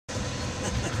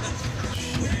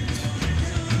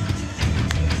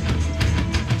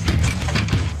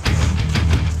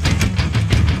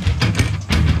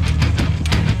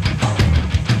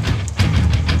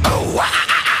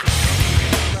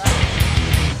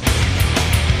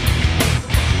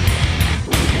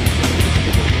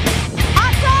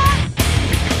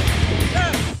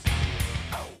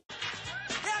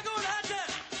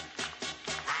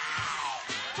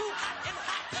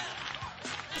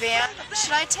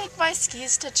take my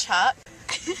skis to Chuck?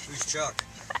 Who's Chuck?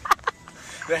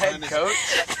 The head coach?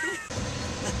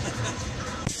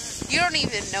 You don't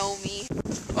even know me.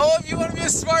 Oh, if you want to be a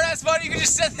smart-ass buddy, you can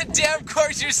just set the damn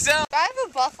course yourself. Do I have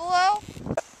a buffalo?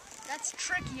 That's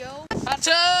tricky, yo. Hot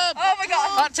tub! Oh my god.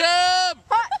 Hot tub!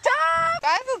 Hot tub! Do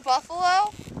I have a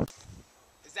buffalo?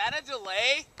 Is that a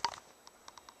delay?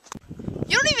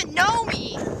 You don't even know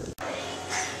me.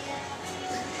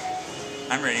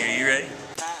 I'm ready. Are you ready?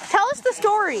 Tell us the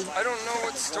story. I don't know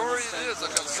what story it is.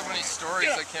 I've got so many stories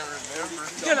I can't remember.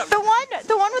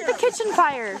 The one with the kitchen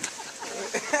fire.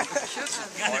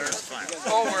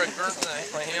 Oh, where I burnt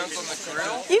my hands on the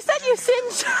grill? You said you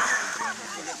singed.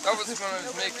 That was when I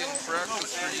was making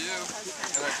breakfast for you,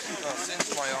 and I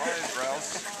singed my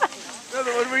eyebrows. No,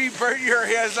 the one where you burn your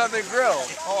hands on the grill.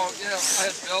 Oh, yeah, I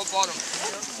had bell-bottom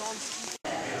pants on.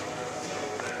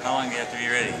 How long do you have to be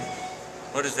ready?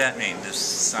 What does that mean, this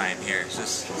sign here? Is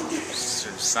this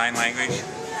sort of sign language?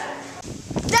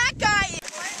 That guy!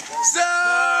 So!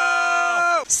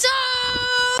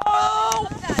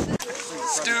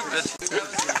 Stupid. It's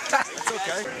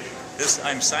okay. This,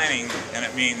 I'm signing, and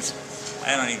it means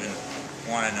I don't even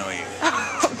want to know you.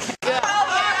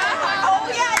 Oh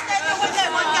yeah, that one guy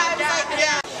was like,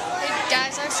 yeah. Hey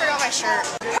guys, I forgot my shirt.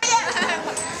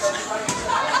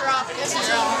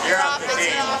 You're off.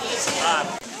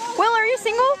 Will, are you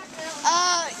single?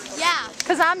 Yeah.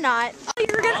 Cause I'm not.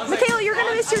 Michaela, you're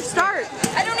gonna miss your start.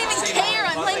 I don't even care.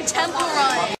 I'm playing Temple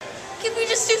Run. Can we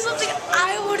just do something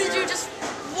I want to do just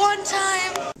one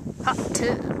time? Hot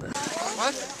tub.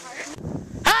 What?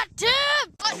 Hot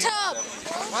tub! Hot tub!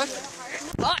 What?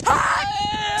 Hot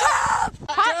tub!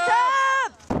 Hot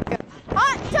tub!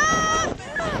 Hot tub!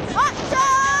 Hot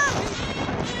tub!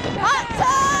 Hot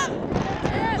tub!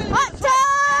 Hot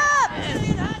tub!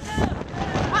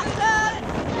 Hot tub!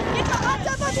 Get the hot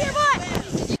tub up here, boy!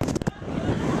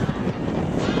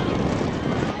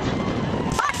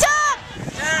 Hot tub!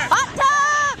 Hot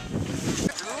tub!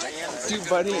 Do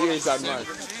bunny ears on Mark.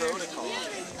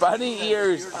 Bunny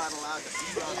ears.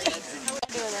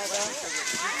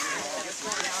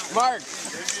 Mark,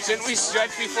 shouldn't we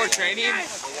stretch before training? That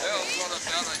was not a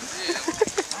bad idea.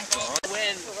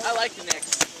 Win. I like the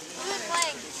Knicks. Who's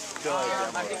playing?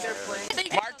 I think they're playing.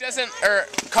 Mark doesn't,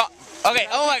 okay,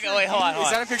 oh my god, wait, hold on. Is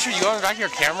that a picture of you on the back of your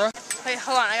camera? Wait,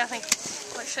 hold on, I gotta think.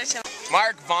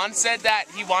 Mark, Vaughn said that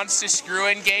he wants to screw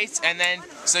in Gates, and then,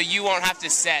 so you won't have to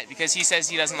set, because he says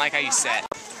he doesn't like how you set.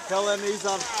 Tell him he's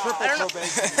on triple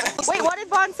probation. Wait, what did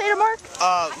Vaughn say to Mark?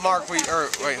 Mark, wait,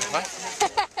 what?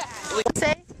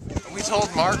 Say? We told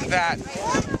Mark that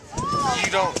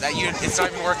it's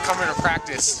not even worth coming to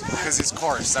practice because it's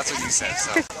course. That's what you said.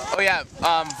 So. Oh yeah,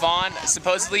 Vaughn,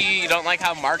 supposedly you don't like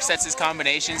how Mark sets his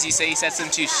combinations. You say he sets them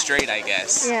too straight, I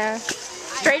guess. Yeah.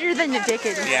 Straighter than the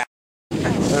Dickens. Yeah. Do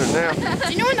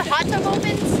you know when the hot tub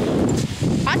opens?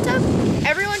 Hot tub?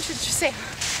 Everyone should just say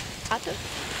hot tub.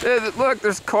 Hey, look,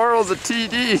 there's Carl the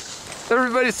TD.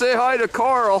 Everybody say hi to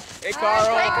Carl. Hey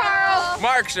Carl. Hey Carl.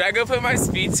 Mark, should I go put my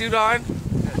speed suit on?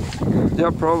 Yeah,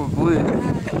 probably.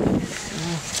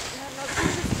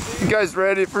 You guys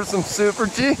ready for some Super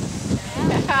G?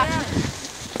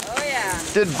 Oh yeah.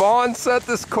 Did Vaughn set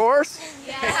this course?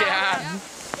 Yeah.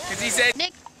 Cause he said.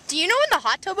 Nick, do you know when the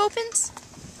hot tub opens?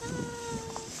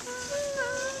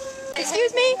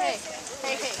 Excuse me? Hey.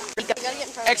 You gotta get in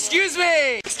front of Excuse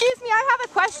me! Excuse me, I have a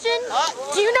question.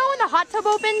 Do you know when the hot tub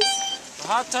opens? The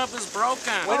hot tub is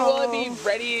broken. When will it be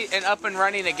ready and up and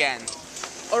running again?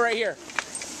 Oh, right here.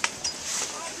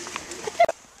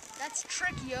 That's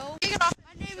tricky, yo.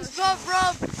 My name is Rub.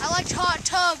 I like hot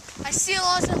tub. I steal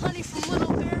lots of honey from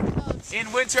little bear cubs.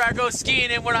 In winter, I go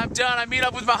skiing, and when I'm done, I meet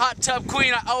up with my hot tub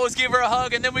queen. I always give her a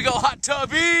hug, and then we go hot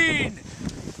tubbing.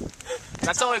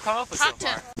 That's all we've come up with so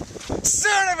far.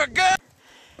 Son of a gun!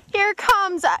 Here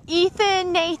comes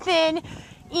Ethan, Nathan,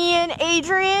 Ian,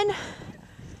 Adrian.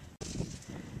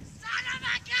 Son of a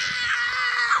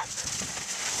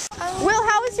gun! Will,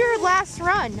 how was your last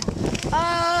run?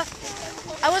 I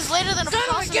was later than a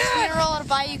possum funeral at a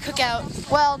Bayou cookout.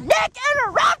 Well, Nick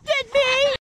interrupted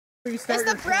me! Is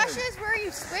the brushes where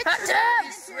you switch?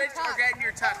 Switch or get in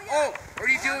your tuck. Oh, or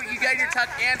you get in your tuck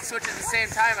and switch at the same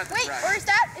time at the Wait, brush. or is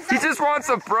that He just wants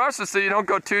some brushes so you don't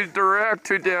go too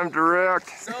damn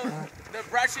direct. So the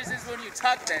brushes is when you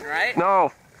tuck then, right?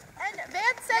 No. And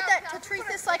Vance said that to treat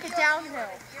this like a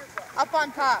downhill, up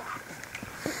on top.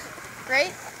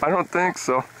 Right? I don't think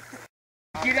so.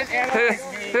 You didn't Hey, analyze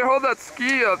me. hey, hold that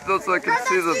ski up so I can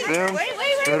see the bend. Wait.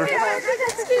 Grab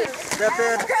that ski.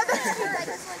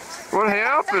 What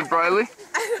happened, Briley?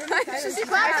 I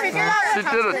I figured out She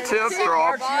did a tip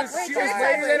drop. She was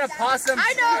later than a possum.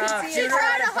 I know. She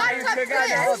tried a hot tub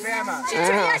twist. Alabama. She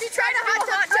tried a hot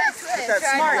tub twist. That's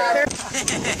smart.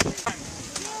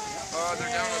 They're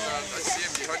down on the, I see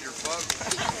him behind your bug.